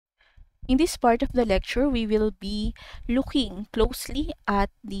In this part of the lecture, we will be looking closely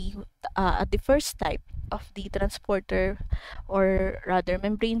at the first type of the transporter, or rather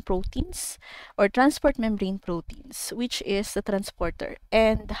membrane proteins or transport membrane proteins, which is the transporter,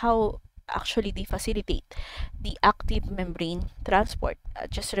 and how actually they facilitate the active membrane transport.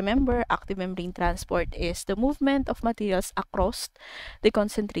 Just remember, active membrane transport is the movement of materials across the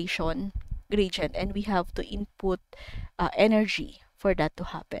concentration gradient, and we have to input energy for that to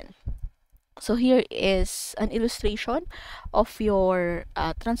happen. So here is an illustration of your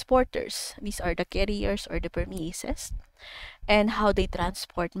transporters. These are the carriers or the permeases, and how they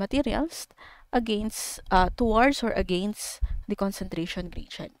transport materials towards or against the concentration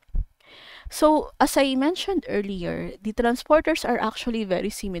gradient. So as I mentioned earlier, the transporters are actually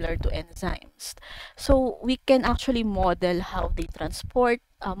very similar to enzymes. So we can actually model how they transport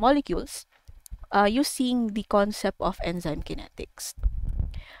molecules using the concept of enzyme kinetics.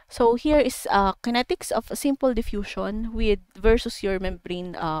 So here is kinetics of a simple diffusion with versus your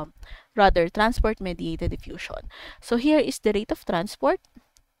membrane, rather transport mediated diffusion. So here is the rate of transport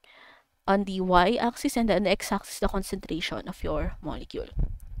on the y-axis, and then the x-axis the concentration of your molecule.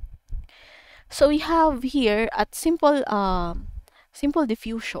 So we have here at simple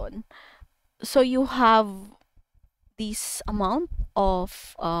diffusion. So you have this amount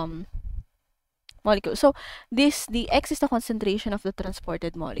of molecule. So the x is the concentration of the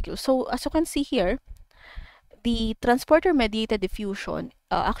transported molecule. So as you can see here, the transporter mediated diffusion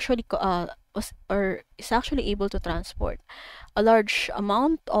is actually able to transport a large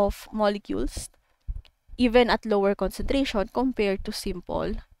amount of molecules even at lower concentration compared to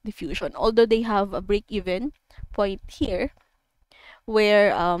simple diffusion. Although they have a break-even point here,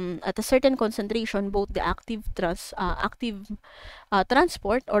 where at a certain concentration, both the active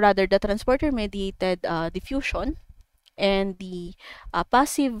transport, or rather the transporter mediated diffusion, and the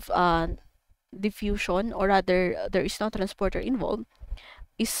passive diffusion, or rather there is no transporter involved,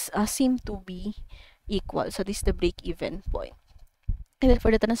 is seem to be equal. So this is the break-even point. And then for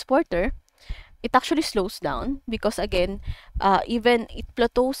the transporter, it actually slows down because again, even it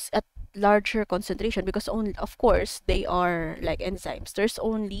plateaus at larger concentration, because only, of course, they are like enzymes. There's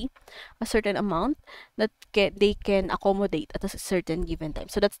only a certain amount that they can accommodate at a certain given time.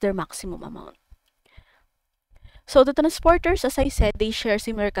 So that's their maximum amount. So the transporters, as I said, they share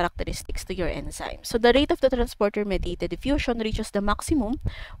similar characteristics to your enzyme. So the rate of the transporter mediated diffusion reaches the maximum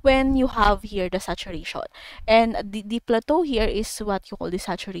when you have here the saturation. And the plateau here is what you call the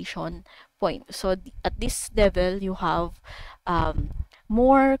saturation point. So at this level, you have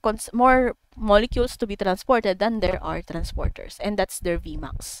more molecules to be transported than there are transporters, and that's their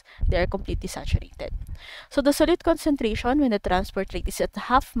Vmax. They are completely saturated. So the solute concentration when the transport rate is at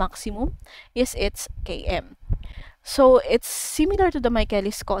half maximum is its Km. So it's similar to the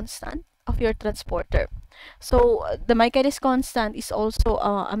Michaelis constant of your transporter. So the Michaelis constant is also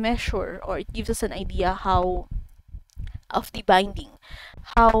a measure, or it gives us an idea how of the binding,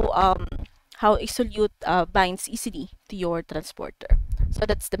 how a solute binds easily to your transporter. So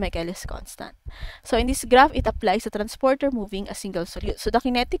that's the Michaelis constant. So in this graph, it applies a transporter moving a single solute. So the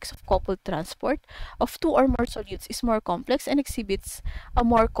kinetics of coupled transport of two or more solutes is more complex and exhibits a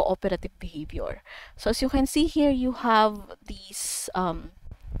more cooperative behavior. So as you can see here, you have these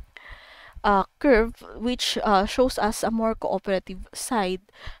curve which shows us a more cooperative side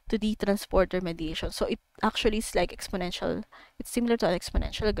to the transporter mediation. So it actually is like exponential. It's similar to an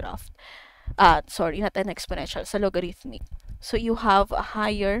exponential graph. Sorry, not an exponential, it's a logarithmic. So you have a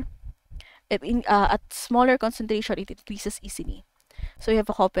higher, at smaller concentration, it increases easily. So you have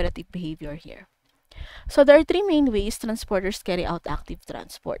a cooperative behavior here. So there are three main ways transporters carry out active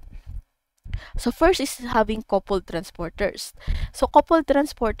transport. So first is having coupled transporters. So coupled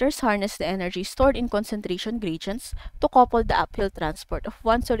transporters harness the energy stored in concentration gradients to couple the uphill transport of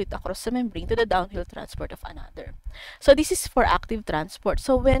one solute across the membrane to the downhill transport of another. So this is for active transport.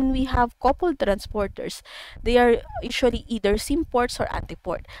 So when we have coupled transporters, they are usually either symport or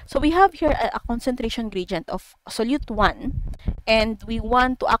antiport. So we have here a concentration gradient of solute 1, and we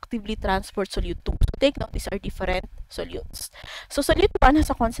want to actively transport solute 2. So take note, these are different solutes. So solute 1 has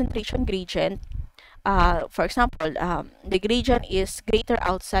a concentration gradient. For example, the gradient is greater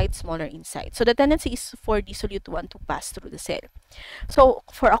outside, smaller inside. So the tendency is for the solute 1 to pass through the cell. So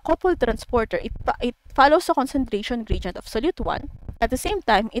for a coupled transporter, it follows the concentration gradient of solute 1. At the same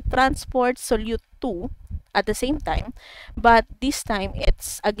time, it transports solute 2 at the same time, but this time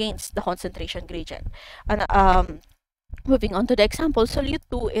it's against the concentration gradient. And moving on to the example, solute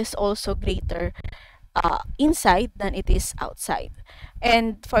 2 is also greater inside than it is outside.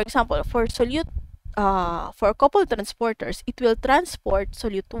 And for example, for coupled transporters, it will transport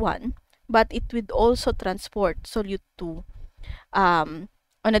solute 1, but it would also transport solute to on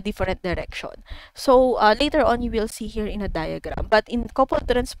a different direction. So later on, you will see here in a diagram. But in coupled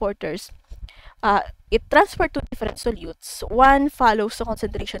transporters, it transports two different solutes. One follows the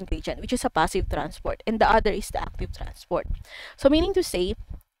concentration gradient, which is a passive transport, and the other is the active transport. So meaning to say,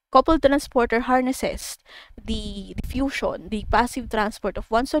 coupled transporter harnesses the diffusion, the passive transport of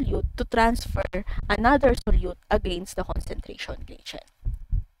one solute to transfer another solute against the concentration gradient.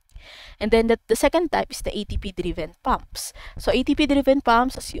 And then the second type is the ATP-driven pumps. So ATP-driven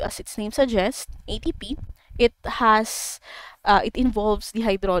pumps, as its name suggests, ATP, it has it involves the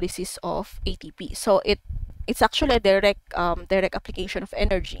hydrolysis of ATP. So it's actually a direct application of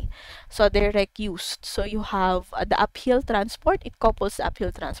energy, so direct use. So you have the uphill transport. It couples the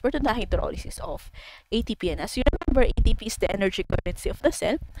uphill transport to the hydrolysis of ATP. And as you remember, ATP is the energy currency of the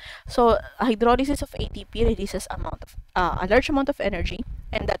cell. So hydrolysis of ATP releases a large amount of energy,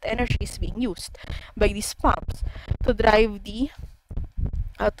 and that energy is being used by these pumps to drive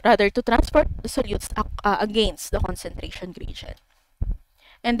to transport the solutes against the concentration gradient.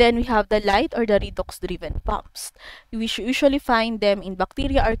 And then we have the light or the redox-driven pumps. We usually find them in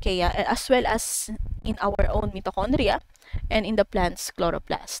bacteria, archaea, as well as in our own mitochondria and in the plant's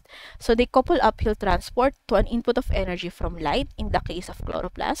chloroplast. So they couple uphill transport to an input of energy from light in the case of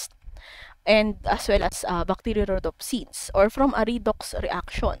chloroplast, and as well as bacteriorhodopsins, or from a redox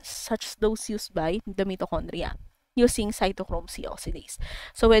reactions such as those used by the mitochondria using cytochrome C oxidase.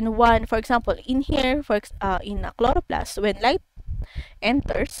 So when one, for example, in here, in a chloroplast, when light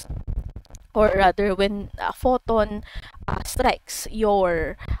enters, or rather when a photon strikes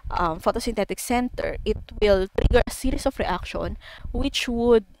your photosynthetic center, it will trigger a series of reaction which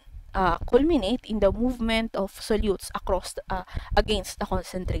would culminate in the movement of solutes across against the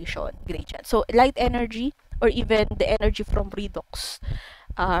concentration gradient. So light energy, or even the energy from redox,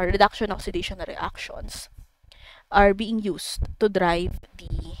 reduction oxidation reactions, are being used to drive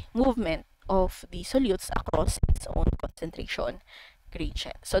the movement of the solutes across its own concentration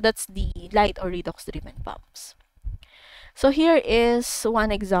gradient. So that's the light or redox driven pumps. So here is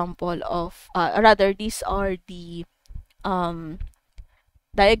one example of, these are the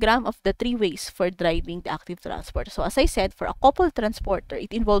diagram of the three ways for driving the active transport. So as I said, for a coupled transporter,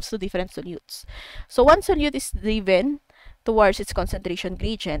 it involves two different solutes. So one solute is driven towards its concentration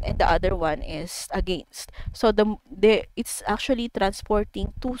gradient, and the other one is against. So it's actually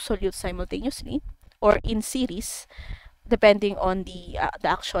transporting two solutes simultaneously or in series, depending on the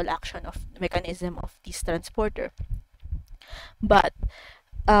actual action of the mechanism of this transporter. But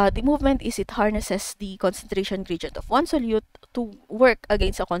the movement is it harnesses the concentration gradient of one solute to work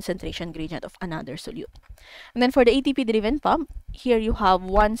against a concentration gradient of another solute. And then for the ATP-driven pump, here you have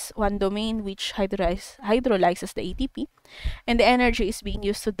one domain which hydrolyzes the ATP, and the energy is being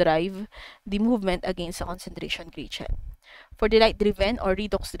used to drive the movement against a concentration gradient. For the light-driven or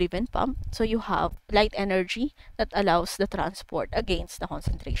redox-driven pump, so you have light energy that allows the transport against the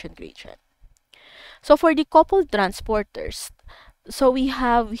concentration gradient. So for the coupled transporters, so we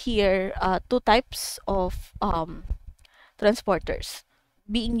have here two types of transporters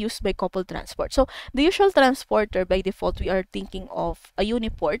being used by coupled transport. So the usual transporter, by default, we are thinking of a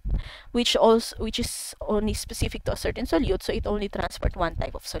uniport, which is only specific to a certain solute, so it only transports one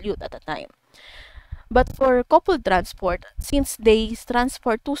type of solute at a time. But for coupled transport, since they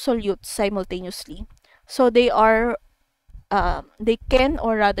transport two solutes simultaneously, so they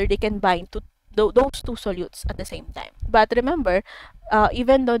can bind to those two solutes at the same time. But remember,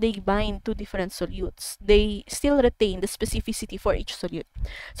 even though they bind to different solutes, they still retain the specificity for each solute.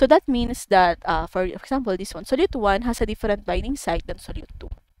 So that means that, for example, this one, solute 1 has a different binding site than solute 2.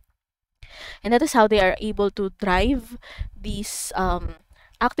 And that is how they are able to drive these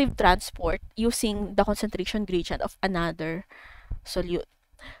active transport using the concentration gradient of another solute.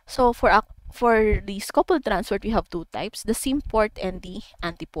 So for the coupled transport, we have two types, the symport and the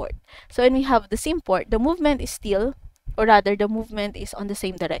antiport. So when we have the symport, the movement is still, or rather the movement is on the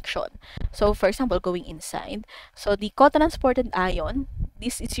same direction. So for example, going inside. So the co-transported ion,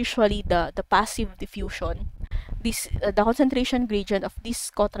 this is usually the passive diffusion. The concentration gradient of this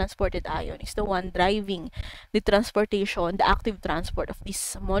co-transported ion is the one driving the transportation, the active transport of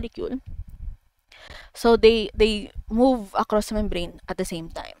this molecule. So they move across the membrane at the same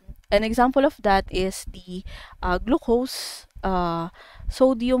time. An example of that is the glucose,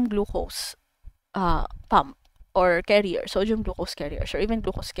 sodium glucose pump or carrier, sodium glucose carriers, or even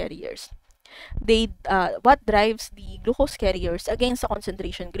glucose carriers. What drives the glucose carriers against the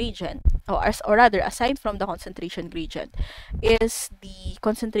concentration gradient, or rather aside from the concentration gradient, is the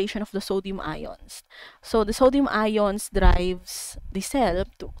concentration of the sodium ions. So the sodium ions drives the cell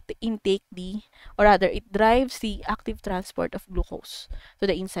to intake or rather it drives the active transport of glucose to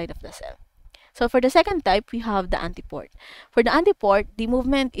the inside of the cell. So for the second type, we have the antiport. For the antiport, the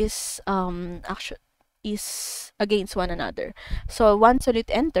movement is against one another. So one solute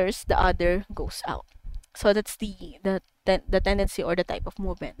enters, the other goes out. So that's the tendency or the type of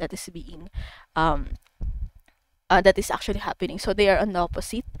movement that is being that is actually happening. So they are on the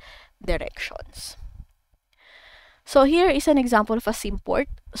opposite directions. So here is an example of a symport.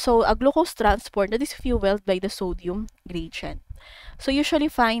 So a glucose transport that is fueled by the sodium gradient. So usually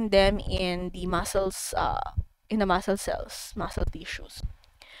find them in the muscles, in the muscle cells, muscle tissues.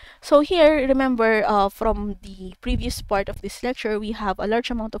 So here, remember from the previous part of this lecture, we have a large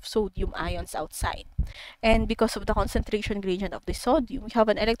amount of sodium ions outside. And because of the concentration gradient of the sodium, we have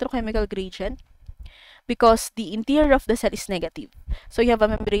an electrochemical gradient because the interior of the cell is negative. So you have a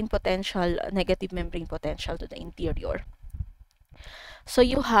membrane potential, a negative membrane potential to the interior. So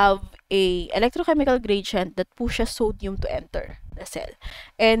you have a electrochemical gradient that pushes sodium to enter the cell.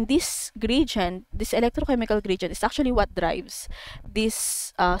 And this gradient, this electrochemical gradient, is actually what drives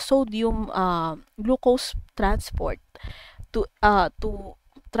this sodium glucose transport to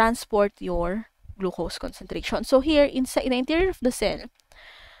transport your glucose concentration. So here inside in the interior of the cell,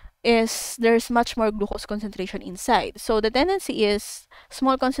 there's much more glucose concentration inside. So the tendency is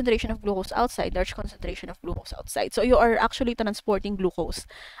small concentration of glucose outside, large concentration of glucose outside. So you are actually transporting glucose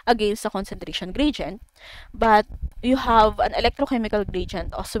against the concentration gradient, but you have an electrochemical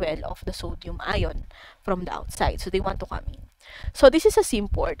gradient as well of the sodium ion from the outside. So they want to come in. So this is a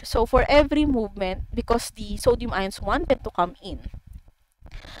symport. So for every movement, because the sodium ions wanted to come in,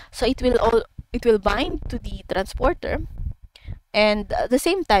 so it will bind to the transporter. And at the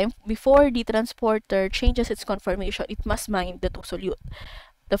same time, before the transporter changes its conformation, it must bind the two solute.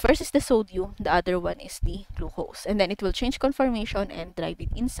 The first is the sodium, the other one is the glucose. And then it will change conformation and drive it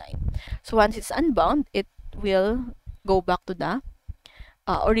inside. So once it's unbound, it will go back to the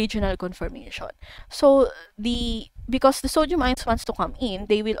original conformation. So because the sodium ions wants to come in,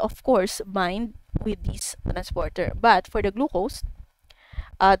 they will of course bind with this transporter. But for the glucose,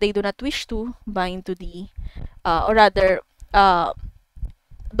 they do not wish to bind to the, or rather,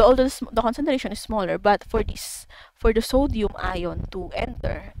 although the concentration is smaller, but for the sodium ion to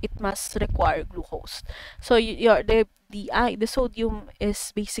enter, it must require glucose. So the sodium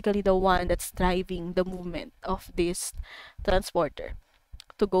is basically the one that's driving the movement of this transporter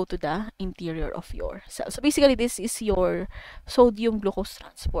to go to the interior of your cell. So basically, this is your sodium glucose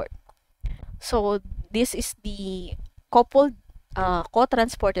transport. So this is the coupled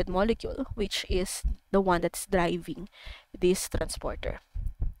co-transported molecule, which is the one that's driving this transporter.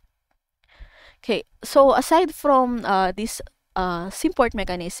 Okay, so aside from this symport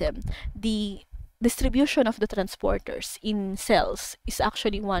mechanism, the distribution of the transporters in cells is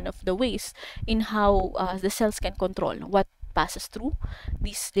actually one of the ways in how the cells can control what passes through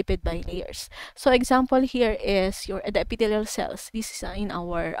these lipid bilayers. So example here is the epithelial cells. This is in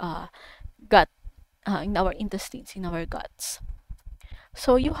our gut, in our intestines, in our guts.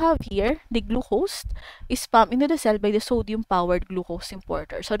 So you have here the glucose is pumped into the cell by the sodium-powered glucose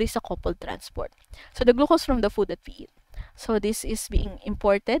importer. So this is a coupled transport. So the glucose from the food that we eat. So this is being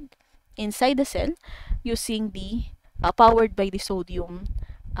imported inside the cell using the powered by the sodium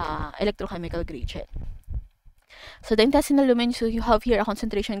electrochemical gradient. So the intestinal lumen, so you have here a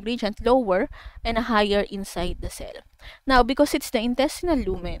concentration gradient lower and a higher inside the cell. Now, because it's the intestinal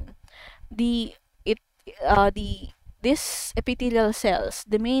lumen, this epithelial cells,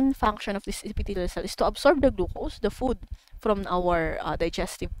 the main function of this epithelial cell is to absorb the glucose, the food from our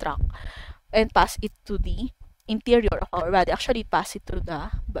digestive tract, and pass it to the interior of our body. Actually, pass it through the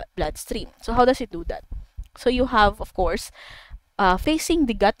bloodstream. So how does it do that? So you have, of course, facing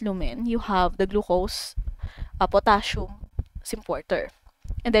the gut lumen, you have the glucose, potassium symporter.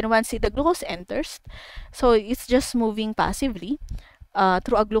 And then once the glucose enters, so it's just moving passively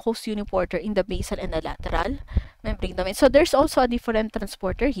through a glucose uniporter in the basal and the lateral membrane domain. So there's also a different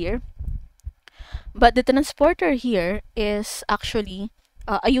transporter here, but the transporter here is actually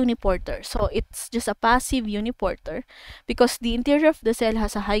a uniporter. So it's just a passive uniporter because the interior of the cell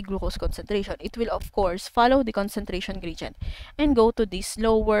has a high glucose concentration. It will of course follow the concentration gradient and go to this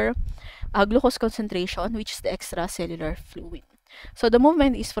lower glucose concentration, which is the extracellular fluid. So the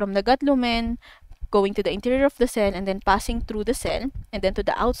movement is from the gut lumen going to the interior of the cell and then passing through the cell and then to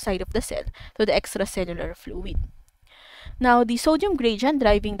the outside of the cell to the extracellular fluid. Now, the sodium gradient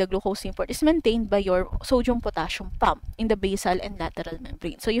driving the glucose import is maintained by your sodium-potassium pump in the basal and lateral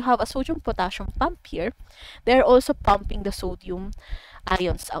membrane. So you have a sodium-potassium pump here. They're also pumping the sodium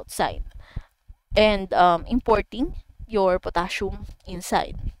ions outside and importing your potassium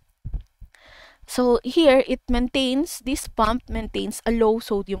inside. So here this pump maintains a low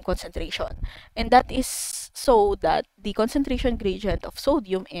sodium concentration, and that is so that the concentration gradient of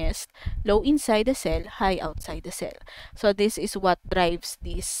sodium is low inside the cell, high outside the cell. So this is what drives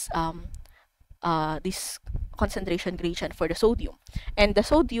this concentration gradient for the sodium. And the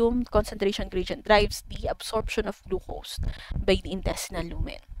sodium concentration gradient drives the absorption of glucose by the intestinal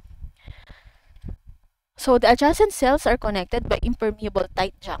lumen. So the adjacent cells are connected by impermeable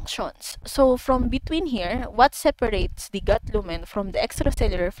tight junctions. So from between here, what separates the gut lumen from the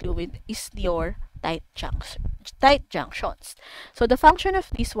extracellular fluid is your tight junctions. So the function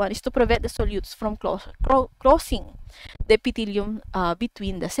of this one is to prevent the solutes from crossing the epithelium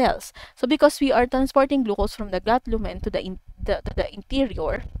between the cells. So because we are transporting glucose from the gut lumen to the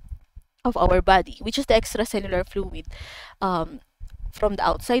interior of our body, which is the extracellular fluid, from the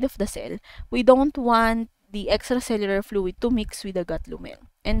outside of the cell, we don't want the extracellular fluid to mix with the gut lumen,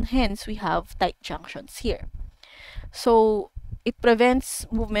 and hence we have tight junctions here. So it prevents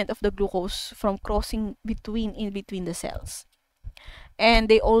movement of the glucose from crossing in between the cells. And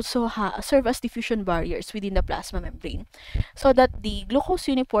they also serve as diffusion barriers within the plasma membrane, so that the glucose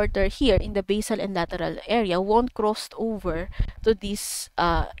uniporter here in the basal and lateral area won't cross over to this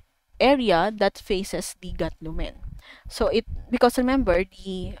area that faces the gut lumen. So because remember,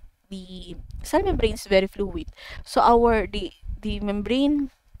 the cell membrane is very fluid, so the membrane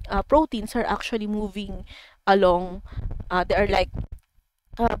proteins are actually moving along. They are like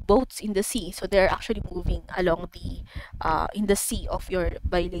boats in the sea, so they're actually moving along in the sea of your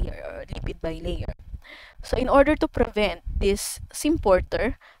bilayer or lipid bilayer. So in order to prevent this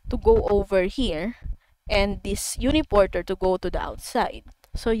symporter to go over here and this uniporter to go to the outside,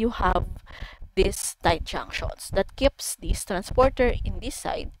 so you have these tight junctions that keeps this transporter in this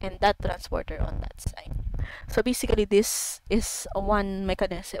side and that transporter on that side. So basically, this is one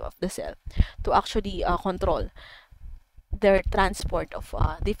mechanism of the cell to actually control their transport of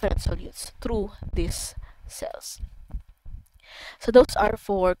different solutes through these cells. So those are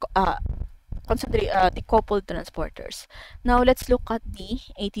for the coupled transporters. Now let's look at the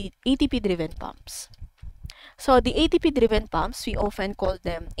ATP-driven pumps. So the ATP-driven pumps, we often call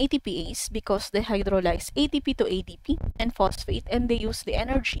them ATPase because they hydrolyze ATP to ADP and phosphate, and they use the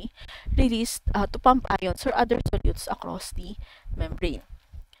energy released to pump ions or other solutes across the membrane.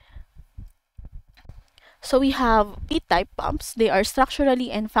 So we have P-type pumps. They are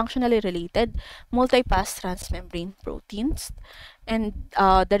structurally and functionally related multi-pass transmembrane proteins. And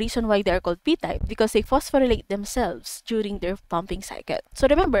the reason why they are called P-type, because they phosphorylate themselves during their pumping cycle. So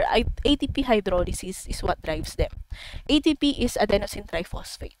remember, ATP hydrolysis is what drives them. ATP is adenosine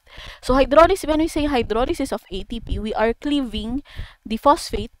triphosphate. So hydrolysis, when we say hydrolysis of ATP, we are cleaving the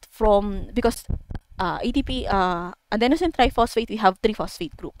phosphate because ATP, adenosine triphosphate, we have 3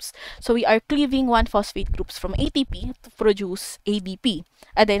 phosphate groups. So we are cleaving 1 phosphate groups from ATP to produce ADP,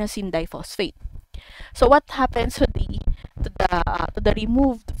 adenosine diphosphate. So what happens to the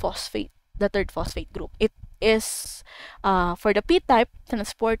removed phosphate, the 3rd phosphate group? It is for the P-type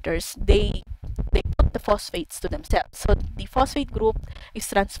transporters, they put the phosphates to themselves. So the phosphate group is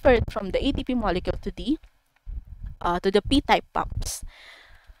transferred from the ATP molecule to the P-type pumps.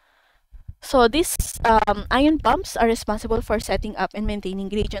 So these ion pumps are responsible for setting up and maintaining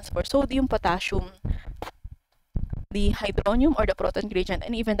gradients for sodium, potassium, the hydronium or the proton gradient,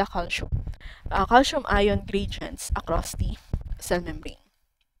 and even the calcium ion gradients across the cell membrane.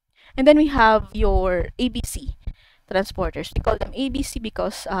 And then we have your ABC transporters. We call them ABC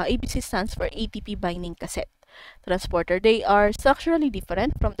because ABC stands for ATP binding cassette transporter. They are structurally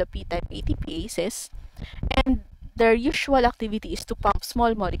different from the P-type ATPases, and their usual activity is to pump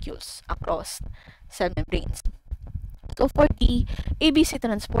small molecules across cell membranes. So for the ABC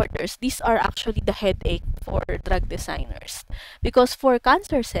transporters, these are actually the headache for drug designers, because for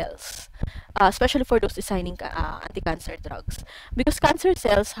cancer cells, especially for those designing anti-cancer drugs, because cancer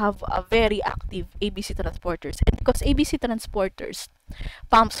cells have a very active ABC transporters, and because ABC transporters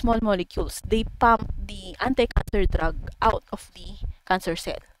pump small molecules, they pump the anti-cancer drug out of the cancer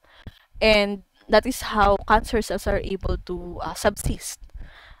cell, and that is how cancer cells are able to subsist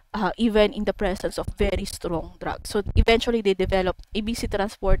even in the presence of very strong drugs. So eventually they develop ABC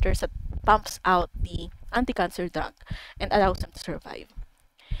transporters that pumps out the anti-cancer drug and allows them to survive.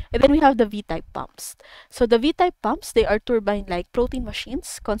 And then we have the V-type pumps. So the V-type pumps, they are turbine-like protein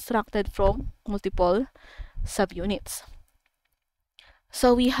machines constructed from multiple subunits.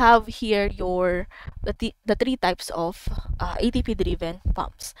 So we have here the three types of ATP driven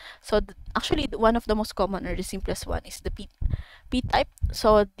pumps. So actually one of the most common or the simplest one is the P type.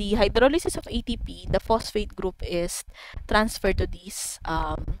 So the hydrolysis of ATP, the phosphate group is transferred to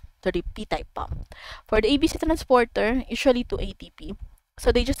the P type pump. For the ABC transporter, usually to ATP.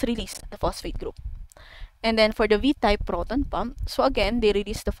 So they just release the phosphate group. And then for the V-type proton pump, so again, they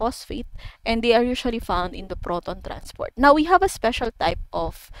release the phosphate and they are usually found in the proton transport. Now we have a special type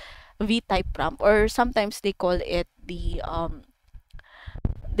of V-type pump, or sometimes they call it the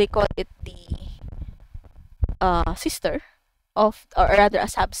sister of, or rather a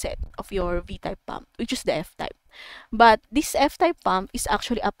subset of your V-type pump, which is the F-type. But this F-type pump is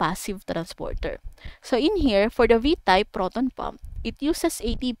actually a passive transporter. So in here, for the V-type proton pump, it uses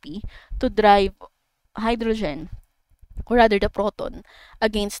ATP to drive hydrogen, or rather the proton,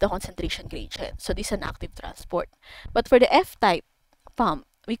 against the concentration gradient. So this is an active transport. But for the F-type pump,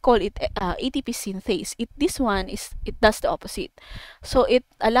 we call it ATP synthase. It does the opposite. So it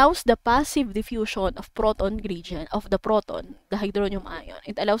allows the passive diffusion of proton gradient of the proton, the hydronium ion.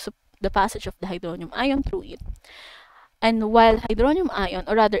 It allows the passage of the hydronium ion through it. And while hydronium ion,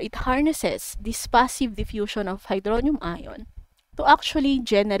 or rather it harnesses this passive diffusion of hydronium ion to actually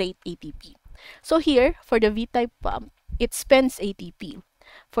generate ATP. So here, for the V-type pump, it spends ATP.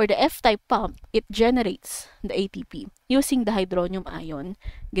 For the F-type pump, it generates the ATP using the hydronium ion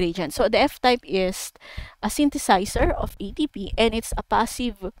gradient. So the F-type is a synthesizer of ATP, and it's a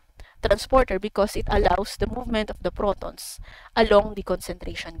passive transporter because it allows the movement of the protons along the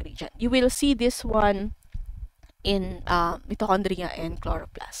concentration gradient. You will see this one in mitochondria and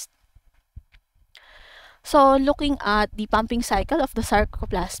chloroplast. So looking at the pumping cycle of the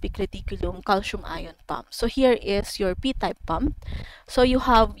sarcoplasmic reticulum calcium ion pump. So here is your P-type pump. So you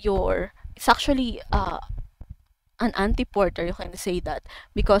have it's actually an antiporter, you can say that,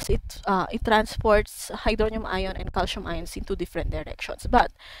 because it transports hydronium ion and calcium ions in two different directions.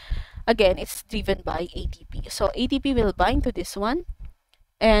 But again, it's driven by ATP. So ATP will bind to this one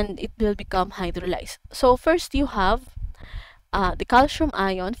and it will become hydrolyzed. So first you have the calcium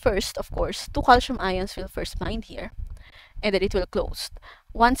ion. First, of course, two calcium ions will first bind here, and then it will close.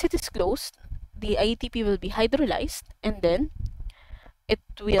 Once it is closed, the ATP will be hydrolyzed, and then it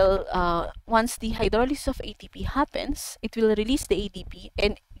will, once the hydrolysis of ATP happens, it will release the ATP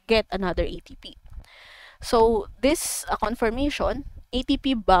and get another ATP. So this conformation,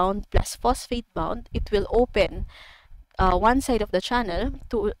 ATP bound plus phosphate bound, it will open one side of the channel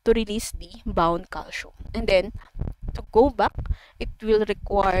to release the bound calcium. And then to go back, it will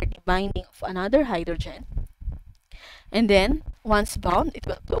require the binding of another hydrogen. And then once bound, it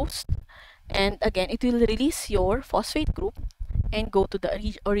will close. And again, it will release your phosphate group and go to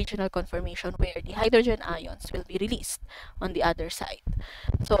the original conformation where the hydrogen ions will be released on the other side.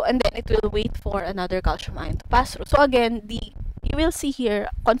 So, and then it will wait for another calcium ion to pass through. So again, you will see here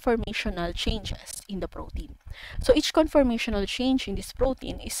conformational changes in the protein. So each conformational change in this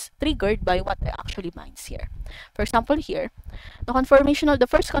protein is triggered by what actually binds here. For example, here, the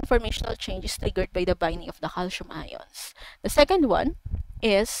first conformational change is triggered by the binding of the calcium ions. The second one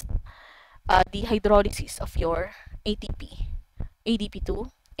is the hydrolysis of your ATP, ADP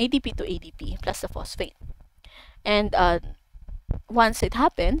to ADP plus the phosphate. And once it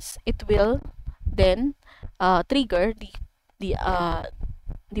happens, it will then trigger the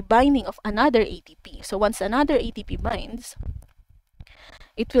binding of another ATP. So once another ATP binds,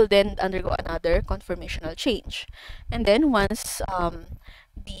 it will then undergo another conformational change. And then once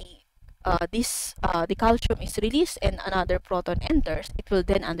the calcium is released and another proton enters, it will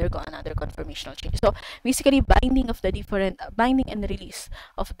then undergo another conformational change. So basically, binding and release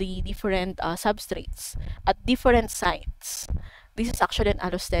of the different substrates at different sites. This is actually an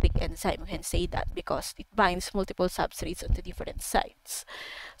allosteric enzyme. You can say that because it binds multiple substrates onto different sites.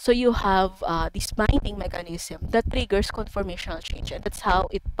 So you have this binding mechanism that triggers conformational change, and that's how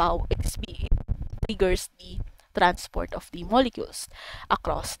it triggers the transport of the molecules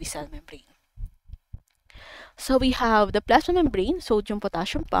across the cell membrane. So we have the plasma membrane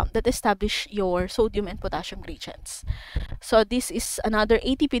sodium-potassium pump that establish your sodium and potassium gradients. So this is another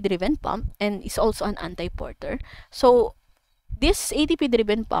ATP-driven pump and is also an antiporter. So this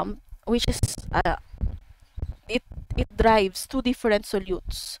ATP-driven pump, which is it drives two different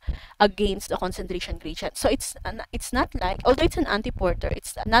solutes against the concentration gradient. So it's not like, although it's an antiporter,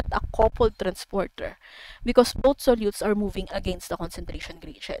 it's not a coupled transporter because both solutes are moving against the concentration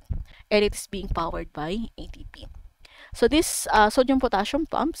gradient, and it's being powered by ATP. So this sodium-potassium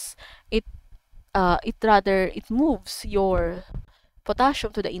pumps, it moves your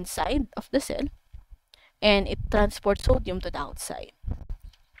potassium to the inside of the cell, and it transports sodium to the outside.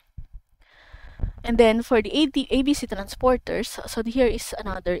 And then for the ABC transporters, so here is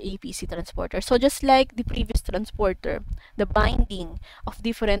another ABC transporter. So just like the previous transporter, the binding of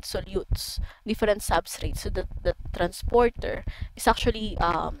different solutes, different substrates, so the transporter is actually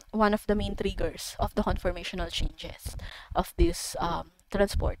one of the main triggers of the conformational changes of these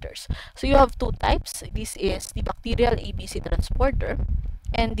transporters. So you have two types. This is the bacterial ABC transporter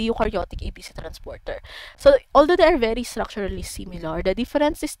and the eukaryotic ABC transporter. So although they are very structurally similar, the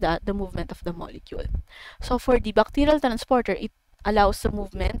difference is that the movement of the molecule. So for the bacterial transporter, it allows the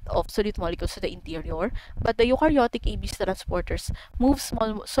movement of solute molecules to the interior, but the eukaryotic ABC transporters move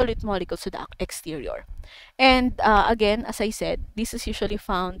small solute molecules to the exterior. And again, as I said, this is usually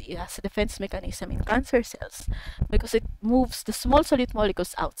found as a defense mechanism in cancer cells because it moves the small solute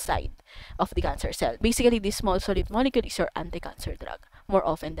molecules outside of the cancer cell. Basically, this small solute molecule is your anti-cancer drug more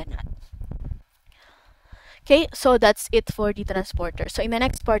often than not. Okay, so that's it for the transporter. So in the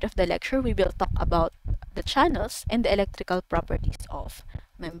next part of the lecture, we will talk about the channels and the electrical properties of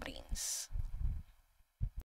membranes.